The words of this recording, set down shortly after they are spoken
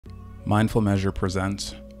Mindful Measure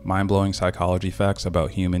presents mind-blowing psychology facts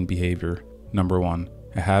about human behavior. Number 1.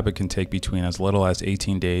 A habit can take between as little as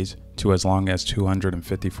 18 days to as long as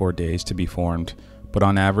 254 days to be formed, but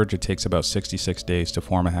on average it takes about 66 days to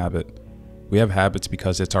form a habit. We have habits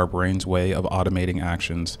because it's our brain's way of automating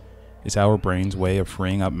actions. It's our brain's way of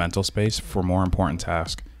freeing up mental space for more important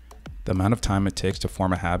tasks. The amount of time it takes to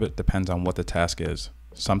form a habit depends on what the task is.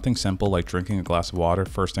 Something simple like drinking a glass of water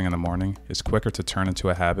first thing in the morning is quicker to turn into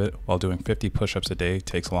a habit, while doing 50 push-ups a day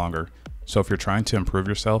takes longer. So if you're trying to improve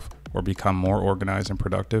yourself or become more organized and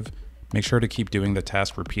productive, make sure to keep doing the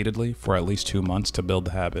task repeatedly for at least 2 months to build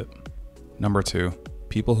the habit. Number 2.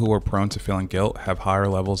 People who are prone to feeling guilt have higher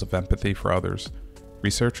levels of empathy for others.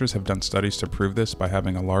 Researchers have done studies to prove this by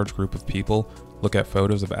having a large group of people look at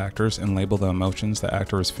photos of actors and label the emotions the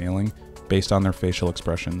actor is feeling based on their facial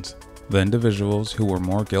expressions. The individuals who were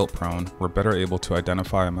more guilt-prone were better able to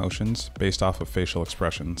identify emotions based off of facial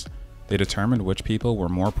expressions. They determined which people were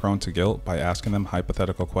more prone to guilt by asking them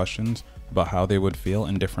hypothetical questions about how they would feel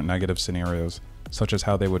in different negative scenarios, such as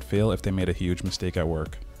how they would feel if they made a huge mistake at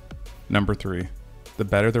work. Number 3. The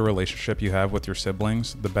better the relationship you have with your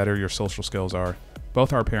siblings, the better your social skills are.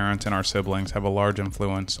 Both our parents and our siblings have a large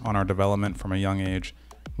influence on our development from a young age.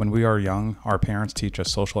 When we are young, our parents teach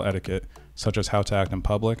us social etiquette, such as how to act in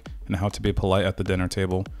public and how to be polite at the dinner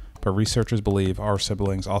table, but researchers believe our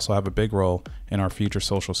siblings also have a big role in our future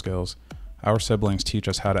social skills. Our siblings teach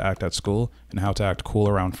us how to act at school and how to act cool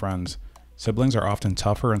around friends. Siblings are often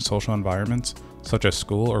tougher in social environments, such as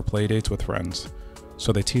school or play dates with friends,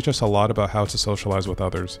 so they teach us a lot about how to socialize with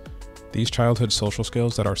others. These childhood social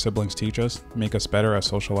skills that our siblings teach us make us better at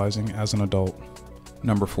socializing as an adult.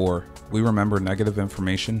 Number 4. We remember negative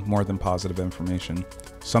information more than positive information.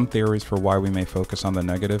 Some theories for why we may focus on the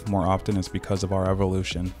negative more often is because of our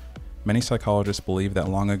evolution. Many psychologists believe that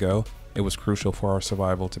long ago, it was crucial for our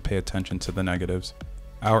survival to pay attention to the negatives.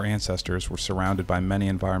 Our ancestors were surrounded by many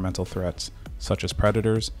environmental threats, such as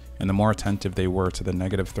predators, and the more attentive they were to the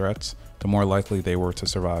negative threats, the more likely they were to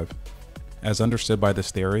survive. As understood by this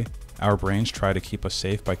theory, our brains try to keep us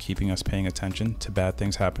safe by keeping us paying attention to bad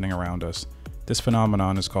things happening around us. This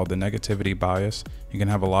phenomenon is called the negativity bias and can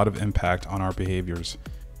have a lot of impact on our behaviors.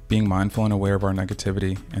 Being mindful and aware of our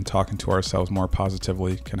negativity and talking to ourselves more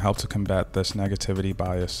positively can help to combat this negativity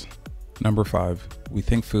bias. Number 5. We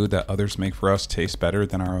think food that others make for us tastes better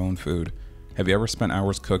than our own food. Have you ever spent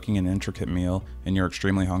hours cooking an intricate meal and you're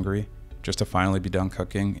extremely hungry, just to finally be done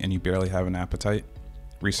cooking and you barely have an appetite?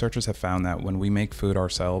 Researchers have found that when we make food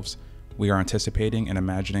ourselves, we are anticipating and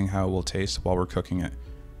imagining how it will taste while we're cooking it.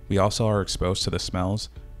 We also are exposed to the smells,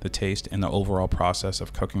 the taste, and the overall process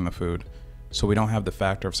of cooking the food, so we don't have the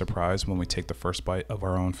factor of surprise when we take the first bite of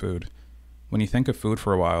our own food. When you think of food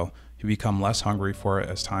for a while, you become less hungry for it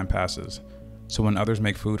as time passes. So when others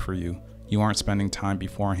make food for you, you aren't spending time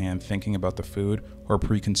beforehand thinking about the food or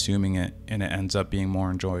pre-consuming it, and it ends up being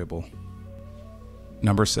more enjoyable.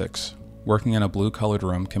 Number 6. Working in a blue-colored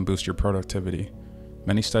room can boost your productivity.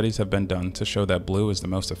 Many studies have been done to show that blue is the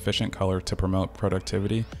most efficient color to promote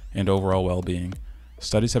productivity and overall well-being.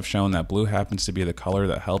 Studies have shown that blue happens to be the color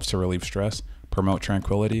that helps to relieve stress, promote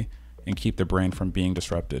tranquility, and keep the brain from being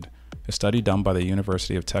disrupted. A study done by the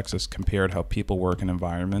University of Texas compared how people work in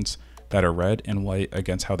environments that are red and white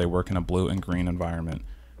against how they work in a blue and green environment.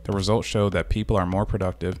 The results show that people are more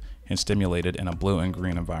productive and stimulated in a blue and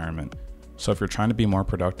green environment. So if you're trying to be more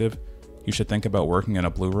productive, you should think about working in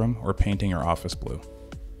a blue room or painting your office blue.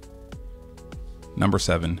 Number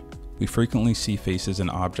 7. We frequently see faces in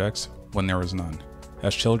objects when there is none.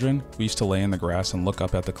 As children, we used to lay in the grass and look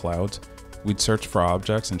up at the clouds. We'd search for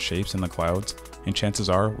objects and shapes in the clouds, and chances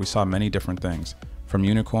are we saw many different things, from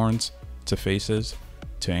unicorns to faces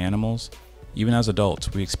to animals. Even as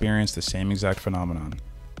adults, we experience the same exact phenomenon.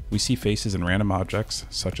 We see faces in random objects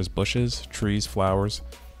such as bushes, trees, flowers,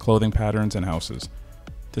 clothing patterns, and houses.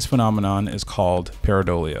 This phenomenon is called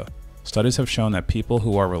pareidolia. Studies have shown that people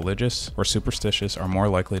who are religious or superstitious are more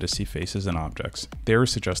likely to see faces in objects.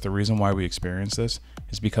 Theories suggest the reason why we experience this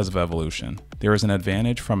is because of evolution. There is an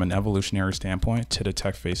advantage from an evolutionary standpoint to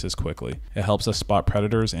detect faces quickly. It helps us spot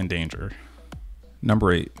predators and danger.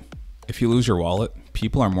 Number 8. If you lose your wallet,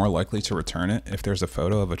 people are more likely to return it if there's a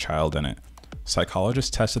photo of a child in it.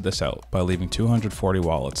 Psychologists tested this out by leaving 240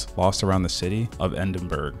 wallets lost around the city of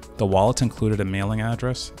Edinburgh. The wallets included a mailing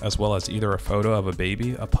address, as well as either a photo of a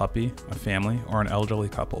baby, a puppy, a family, or an elderly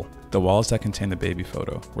couple. The wallets that contained the baby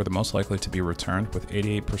photo were the most likely to be returned, with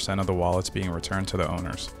 88% of the wallets being returned to the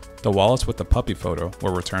owners. The wallets with the puppy photo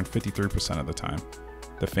were returned 53% of the time.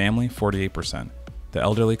 The family, 48%. The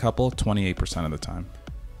elderly couple, 28% of the time.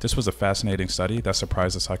 This was a fascinating study that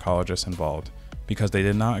surprised the psychologists involved, because they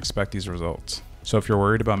did not expect these results. So if you're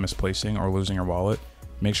worried about misplacing or losing your wallet,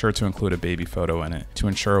 make sure to include a baby photo in it to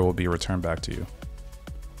ensure it will be returned back to you.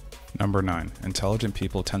 Number 9. Intelligent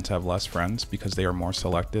people tend to have less friends because they are more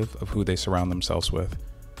selective of who they surround themselves with.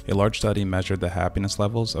 A large study measured the happiness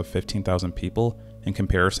levels of 15,000 people in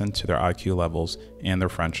comparison to their IQ levels and their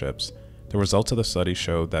friendships. The results of the study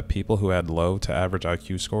showed that people who had low to average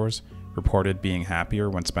IQ scores reported being happier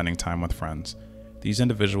when spending time with friends. These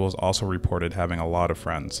individuals also reported having a lot of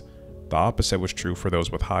friends. The opposite was true for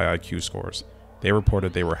those with high IQ scores. They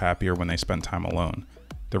reported they were happier when they spent time alone.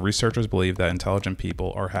 The researchers believe that intelligent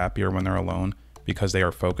people are happier when they're alone because they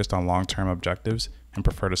are focused on long-term objectives and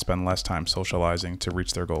prefer to spend less time socializing to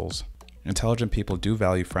reach their goals. Intelligent people do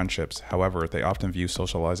value friendships, however, they often view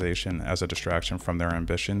socialization as a distraction from their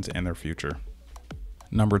ambitions and their future.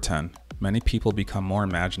 Number 10. Many people become more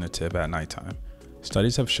imaginative at nighttime.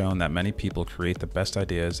 Studies have shown that many people create the best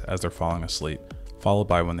ideas as they're falling asleep, followed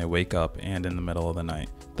by when they wake up and in the middle of the night.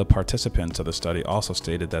 The participants of the study also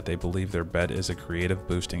stated that they believe their bed is a creative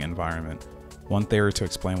boosting environment. One theory to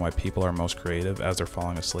explain why people are most creative as they're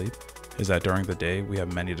falling asleep is that during the day we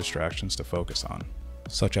have many distractions to focus on,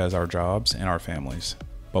 such as our jobs and our families.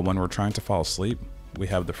 But when we're trying to fall asleep, we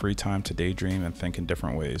have the free time to daydream and think in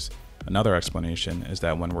different ways. Another explanation is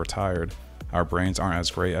that when we're tired, our brains aren't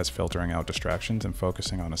as great as filtering out distractions and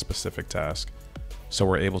focusing on a specific task, so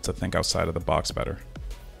we're able to think outside of the box better.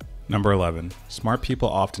 Number 11. Smart people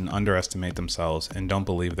often underestimate themselves and don't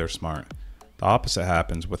believe they're smart. The opposite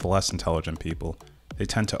happens with less intelligent people. They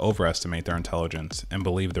tend to overestimate their intelligence and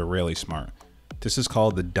believe they're really smart. This is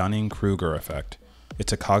called the Dunning-Kruger effect.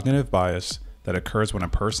 It's a cognitive bias that occurs when a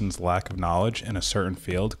person's lack of knowledge in a certain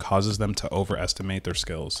field causes them to overestimate their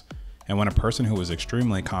skills. And when a person who is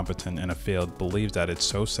extremely competent in a field believes that it's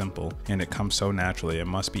so simple and it comes so naturally, it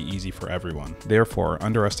must be easy for everyone, therefore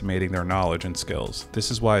underestimating their knowledge and skills.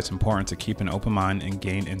 This is why it's important to keep an open mind and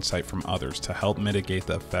gain insight from others to help mitigate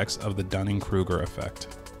the effects of the Dunning-Kruger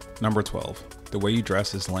effect. Number 12. The way you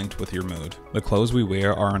dress is linked with your mood. The clothes we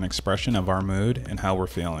wear are an expression of our mood and how we're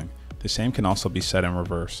feeling. The same can also be said in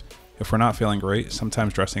reverse. If we're not feeling great,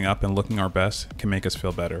 sometimes dressing up and looking our best can make us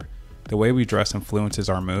feel better. The way we dress influences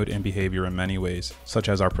our mood and behavior in many ways, such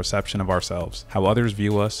as our perception of ourselves, how others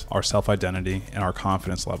view us, our self-identity, and our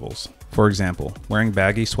confidence levels. For example, wearing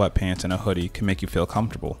baggy sweatpants and a hoodie can make you feel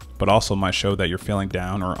comfortable, but also might show that you're feeling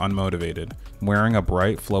down or unmotivated. Wearing a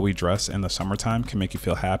bright, flowy dress in the summertime can make you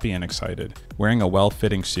feel happy and excited. Wearing a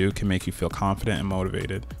well-fitting suit can make you feel confident and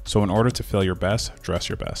motivated. So in order to feel your best, dress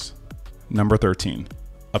your best. Number 13.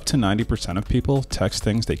 Up to 90% of people text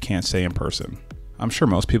things they can't say in person. I'm sure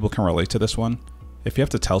most people can relate to this one. If you have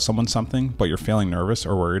to tell someone something, but you're feeling nervous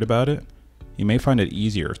or worried about it, you may find it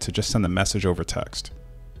easier to just send the message over text.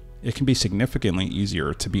 It can be significantly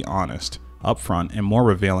easier to be honest, upfront, and more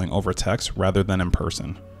revealing over text rather than in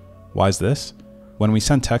person. Why is this? When we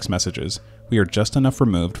send text messages, we are just enough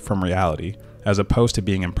removed from reality, as opposed to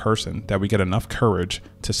being in person, that we get enough courage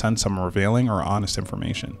to send some revealing or honest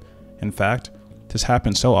information. In fact, this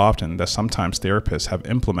happens so often that sometimes therapists have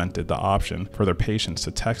implemented the option for their patients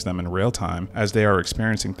to text them in real time as they are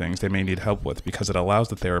experiencing things they may need help with, because it allows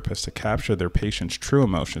the therapist to capture their patient's true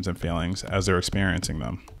emotions and feelings as they're experiencing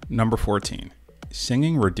them. Number 14.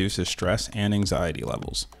 Singing reduces stress and anxiety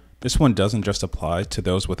levels. This one doesn't just apply to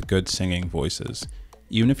those with good singing voices.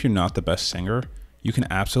 Even if you're not the best singer, you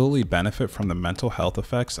can absolutely benefit from the mental health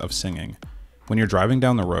effects of singing. When you're driving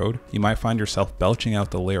down the road, you might find yourself belching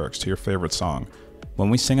out the lyrics to your favorite song. When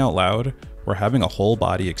we sing out loud, we're having a whole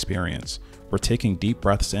body experience. We're taking deep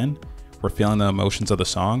breaths in, we're feeling the emotions of the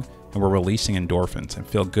song, and we're releasing endorphins and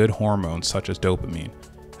feel good hormones such as dopamine.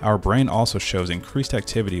 Our brain also shows increased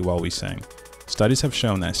activity while we sing. Studies have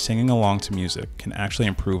shown that singing along to music can actually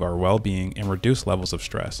improve our well-being and reduce levels of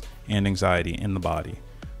stress and anxiety in the body.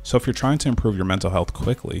 So if you're trying to improve your mental health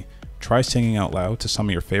quickly, try singing out loud to some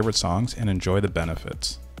of your favorite songs and enjoy the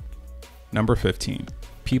benefits. Number 15.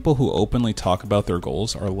 People who openly talk about their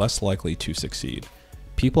goals are less likely to succeed.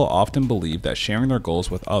 People often believe that sharing their goals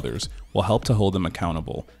with others will help to hold them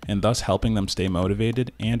accountable, and thus helping them stay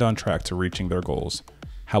motivated and on track to reaching their goals.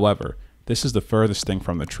 However, this is the furthest thing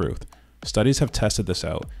from the truth. Studies have tested this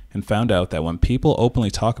out and found out that when people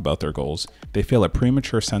openly talk about their goals, they feel a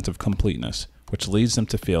premature sense of completeness, which leads them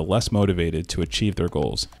to feel less motivated to achieve their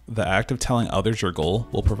goals. The act of telling others your goal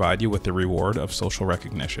will provide you with the reward of social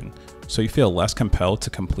recognition, so you feel less compelled to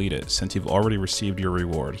complete it since you've already received your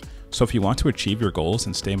reward. So if you want to achieve your goals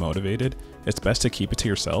and stay motivated, it's best to keep it to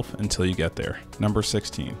yourself until you get there. Number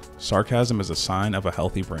 16. Sarcasm is a sign of a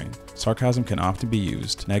healthy brain. Sarcasm can often be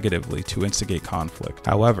used negatively to instigate conflict.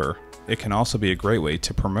 However, It can also be a great way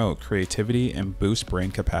to promote creativity and boost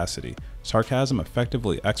brain capacity. Sarcasm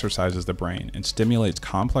effectively exercises the brain and stimulates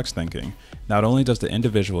complex thinking. Not only does the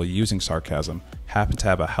individual using sarcasm happen to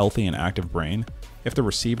have a healthy and active brain, if the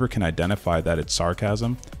receiver can identify that it's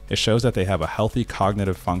sarcasm, it shows that they have a healthy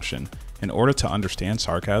cognitive function. In order to understand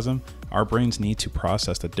sarcasm, our brains need to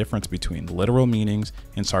process the difference between literal meanings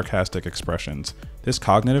and sarcastic expressions. This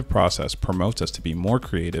cognitive process promotes us to be more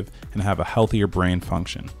creative and have a healthier brain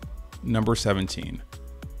function. Number 17.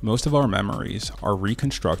 Most of our memories are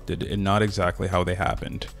reconstructed and not exactly how they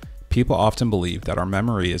happened. People often believe that our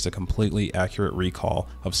memory is a completely accurate recall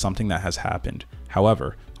of something that has happened.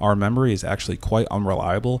 However, our memory is actually quite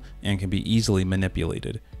unreliable and can be easily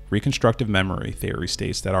manipulated. Reconstructive memory theory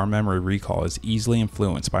states that our memory recall is easily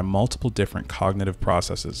influenced by multiple different cognitive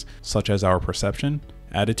processes, such as our perception,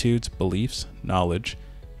 attitudes, beliefs, knowledge,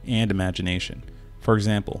 and imagination. For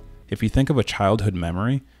example, if you think of a childhood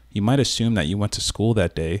memory, you might assume that you went to school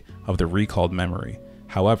that day of the recalled memory.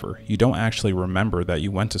 However, you don't actually remember that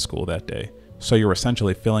you went to school that day, so you're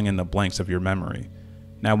essentially filling in the blanks of your memory.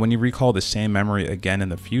 Now, when you recall the same memory again in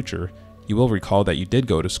the future, you will recall that you did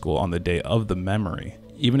go to school on the day of the memory.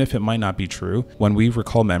 Even if it might not be true, when we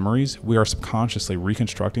recall memories, we are subconsciously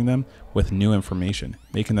reconstructing them with new information,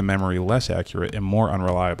 making the memory less accurate and more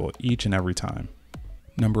unreliable each and every time.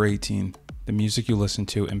 Number 18. The music you listen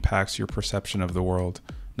to impacts your perception of the world.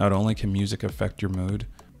 Not only can music affect your mood,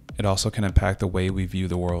 it also can impact the way we view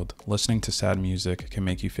the world. Listening to sad music can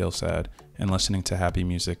make you feel sad, and listening to happy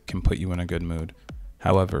music can put you in a good mood.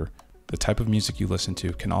 However, the type of music you listen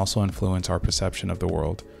to can also influence our perception of the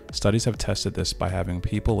world. Studies have tested this by having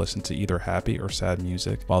people listen to either happy or sad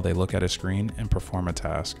music while they look at a screen and perform a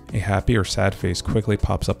task. A happy or sad face quickly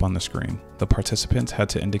pops up on the screen. The participants had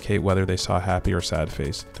to indicate whether they saw a happy or sad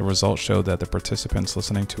face. The results showed that the participants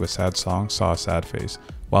listening to a sad song saw a sad face,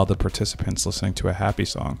 while the participants listening to a happy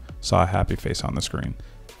song saw a happy face on the screen.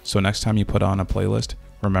 So next time you put on a playlist,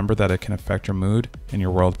 remember that it can affect your mood and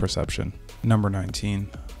your world perception. Number 19.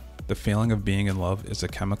 The feeling of being in love is a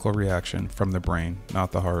chemical reaction from the brain,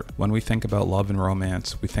 not the heart. When we think about love and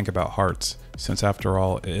romance, we think about hearts, since after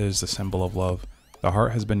all, it is the symbol of love. The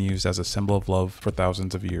heart has been used as a symbol of love for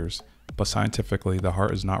thousands of years, but scientifically, the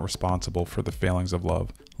heart is not responsible for the feelings of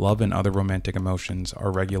love. Love and other romantic emotions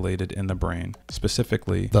are regulated in the brain,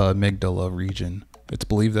 specifically the amygdala region. It's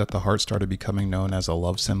believed that the heart started becoming known as a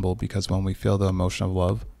love symbol because when we feel the emotion of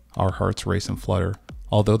love, our hearts race and flutter.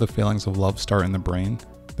 Although the feelings of love start in the brain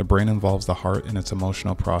involves the heart in its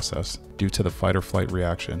emotional process due to the fight or flight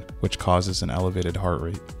reaction, which causes an elevated heart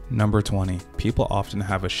rate. Number 20. People often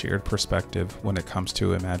have a shared perspective when it comes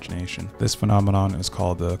to imagination. This phenomenon is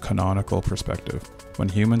called the canonical perspective. When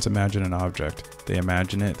humans imagine an object, they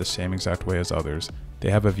imagine it the same exact way as others. They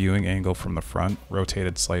have a viewing angle from the front,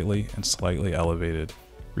 rotated slightly and slightly elevated.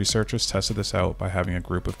 Researchers tested this out by having a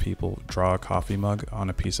group of people draw a coffee mug on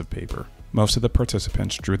a piece of paper. Most of the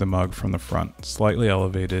participants drew the mug from the front, slightly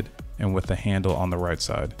elevated, and with the handle on the right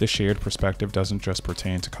side. This shared perspective doesn't just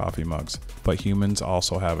pertain to coffee mugs, but humans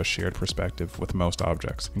also have a shared perspective with most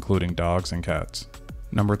objects, including dogs and cats.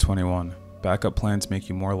 Number 21. Backup plans make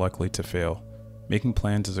you more likely to fail. Making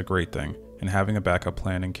plans is a great thing, and having a backup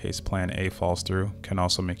plan in case plan A falls through can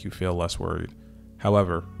also make you feel less worried.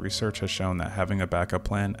 However, research has shown that having a backup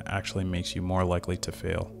plan actually makes you more likely to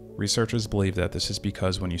fail. Researchers believe that this is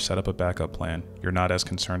because when you set up a backup plan, you're not as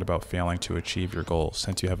concerned about failing to achieve your goal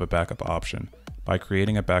since you have a backup option. By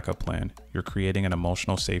creating a backup plan, you're creating an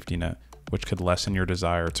emotional safety net, which could lessen your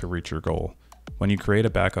desire to reach your goal. When you create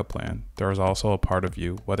a backup plan, there is also a part of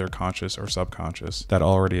you, whether conscious or subconscious, that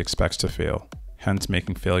already expects to fail, hence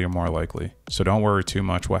making failure more likely. So don't worry too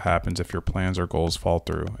much what happens if your plans or goals fall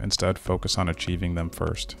through. Instead, focus on achieving them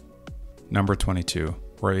first. Number 22.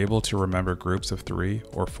 We're able to remember groups of 3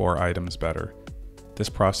 or 4 items better. This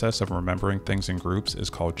process of remembering things in groups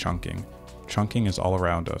is called chunking. Chunking is all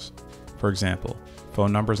around us. For example,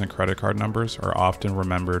 phone numbers and credit card numbers are often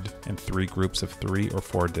remembered in 3 groups of 3 or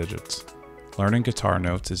 4 digits. Learning guitar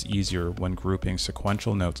notes is easier when grouping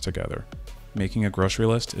sequential notes together. Making a grocery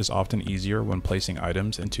list is often easier when placing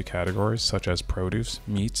items into categories such as produce,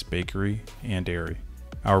 meats, bakery, and dairy.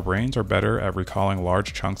 Our brains are better at recalling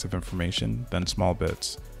large chunks of information than small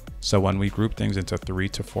bits. So when we group things into 3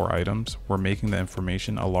 to 4 items, we're making the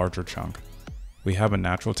information a larger chunk. We have a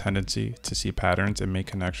natural tendency to see patterns and make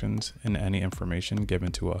connections in any information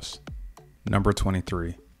given to us. Number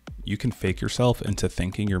 23. You can fake yourself into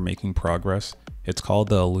thinking you're making progress. It's called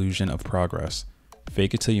the illusion of progress.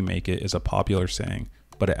 Fake it till you make it is a popular saying,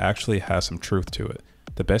 but it actually has some truth to it.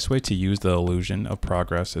 The best way to use the illusion of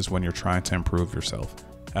progress is when you're trying to improve yourself.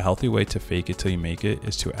 A healthy way to fake it till you make it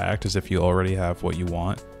is to act as if you already have what you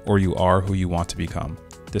want or you are who you want to become.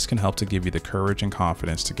 This can help to give you the courage and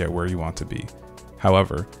confidence to get where you want to be.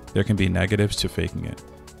 However, there can be negatives to faking it,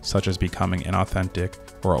 such as becoming inauthentic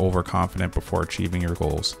or overconfident before achieving your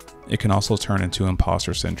goals. It can also turn into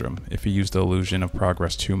imposter syndrome if you use the illusion of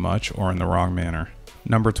progress too much or in the wrong manner.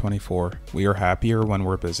 Number 24, we are happier when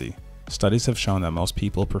we're busy. Studies have shown that most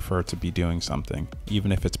people prefer to be doing something,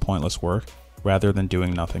 even if it's pointless work, rather than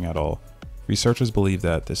doing nothing at all. Researchers believe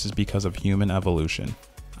that this is because of human evolution.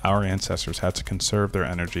 Our ancestors had to conserve their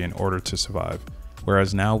energy in order to survive,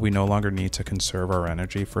 whereas now we no longer need to conserve our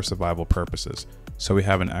energy for survival purposes, so we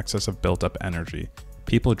have an excess of built-up energy.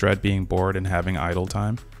 People dread being bored and having idle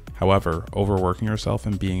time. However, overworking yourself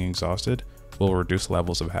and being exhausted will reduce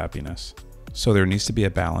levels of happiness. So there needs to be a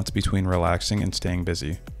balance between relaxing and staying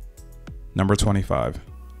busy. Number 25.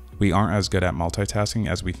 We aren't as good at multitasking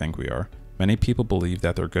as we think we are. Many people believe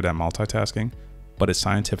that they're good at multitasking, but it's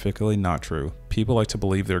scientifically not true. People like to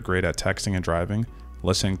believe they're great at texting and driving,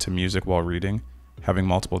 listening to music while reading, having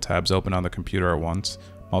multiple tabs open on the computer at once.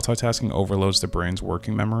 Multitasking overloads the brain's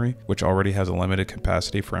working memory, which already has a limited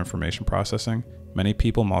capacity for information processing. Many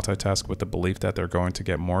people multitask with the belief that they're going to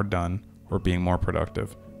get more done or being more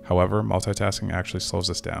productive. However, multitasking actually slows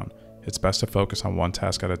us down. It's best to focus on one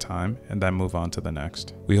task at a time and then move on to the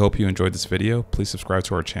next. We hope you enjoyed this video. Please subscribe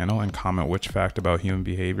to our channel and comment which fact about human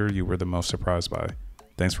behavior you were the most surprised by.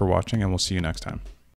 Thanks for watching, and we'll see you next time.